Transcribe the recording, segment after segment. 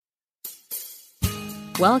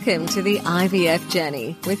Welcome to the IVF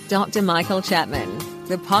Journey with Dr. Michael Chapman,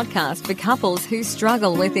 the podcast for couples who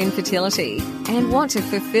struggle with infertility and want to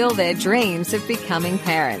fulfill their dreams of becoming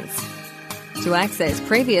parents. To access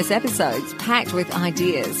previous episodes packed with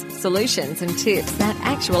ideas, solutions and tips that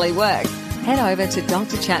actually work, head over to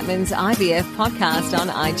Dr. Chapman's IVF podcast on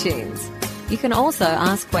iTunes. You can also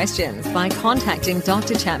ask questions by contacting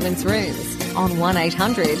Dr. Chapman's rooms on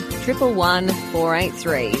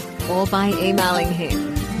 1-800-111-483 or by emailing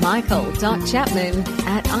him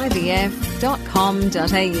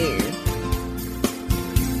michael.chapman@ivf.com.au.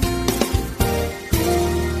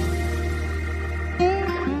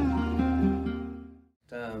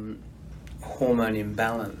 Hormone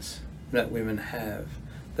imbalance that women have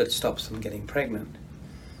that stops them getting pregnant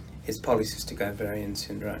is polycystic ovarian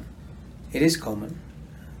syndrome. It is common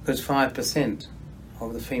because 5%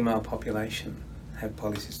 of the female population have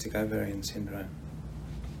polycystic ovarian syndrome.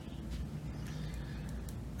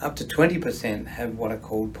 Up to 20% have what are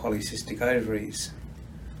called polycystic ovaries,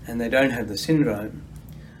 and they don't have the syndrome,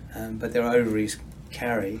 but their ovaries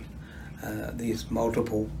carry these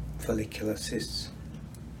multiple follicular cysts,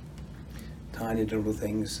 tiny little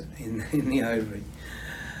things in the ovary.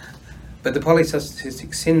 But the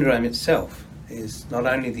polycystic syndrome itself is not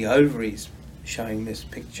only the ovaries showing this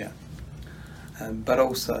picture, but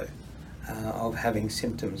also of having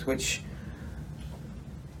symptoms which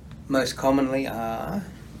most commonly are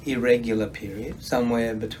irregular periods,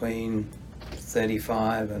 somewhere between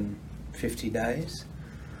 35 and 50 days.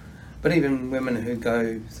 But even women who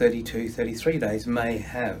go 32, 33 days may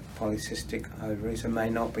have polycystic ovaries and may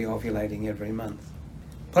not be ovulating every month.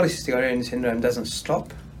 Polycystic ovarian syndrome doesn't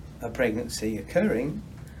stop a pregnancy occurring.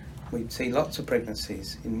 We see lots of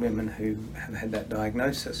pregnancies in women who have had that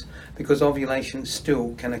diagnosis because ovulation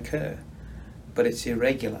still can occur, but it's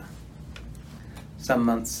irregular. Some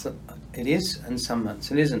months it is and some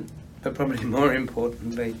months it isn't. But probably more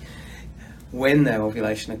importantly, when that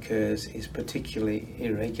ovulation occurs is particularly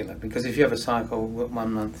irregular, because if you have a cycle,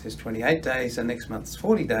 1 month is 28 days, the next month is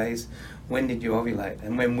 40 days, when did you ovulate?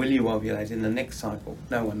 And when will you ovulate in the next cycle?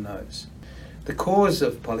 No one knows. The cause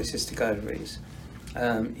of polycystic ovaries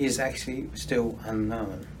is actually still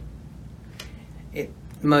unknown. It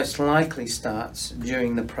most likely starts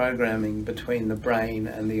during the programming between the brain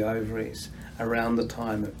and the ovaries around the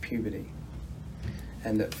time of puberty,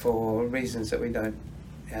 and that for reasons that we don't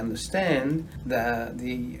understand,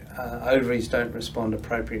 the ovaries don't respond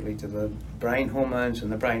appropriately to the brain hormones,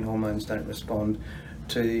 and the brain hormones don't respond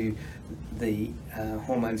to the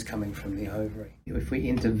hormones coming from the ovary. If we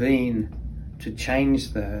intervene to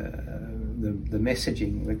change the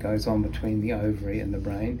messaging that goes on between the ovary and the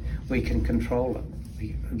brain, we can control it,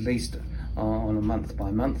 at least on a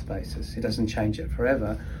month-by-month basis. It doesn't change it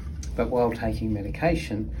forever, but while taking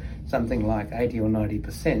medication, something like 80 or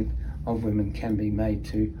 90% of women can be made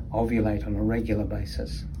to ovulate on a regular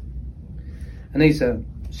basis. And these are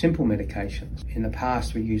simple medications. In the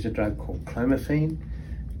past, we used a drug called clomiphene.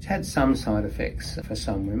 It's had some side effects for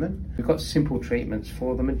some women. We've got simple treatments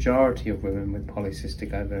for the majority of women with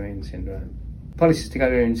polycystic ovarian syndrome. Polycystic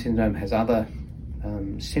ovarian syndrome has other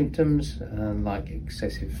symptoms like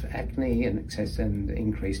excessive acne and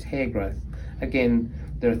increased hair growth. Again,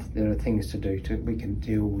 there are things to do. We can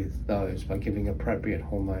deal with those by giving appropriate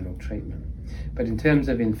hormonal treatment. But in terms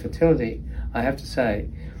of infertility, I have to say,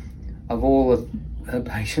 of all the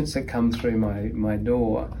patients that come through my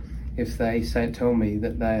door, if they tell me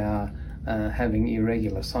that they are having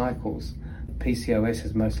irregular cycles, PCOS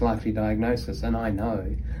is most likely diagnosis, and I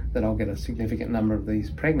know that I'll get a significant number of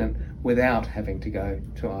these pregnant without having to go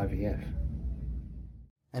to IVF.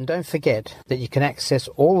 And don't forget that you can access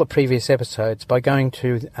all the previous episodes by going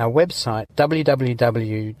to our website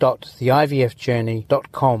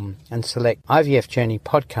www.theivfjourney.com and select IVF Journey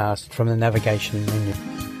podcast from the navigation menu.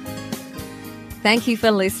 Thank you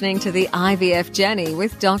for listening to the IVF Journey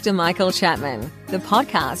with Dr. Michael Chapman, the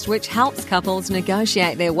podcast which helps couples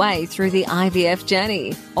negotiate their way through the IVF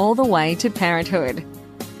journey, all the way to parenthood.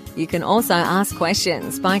 You can also ask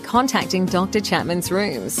questions by contacting Dr. Chapman's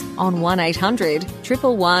rooms on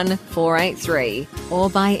 1-800-111-483 or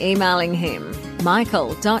by emailing him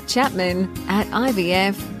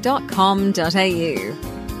michael.chapman@ivf.com.au.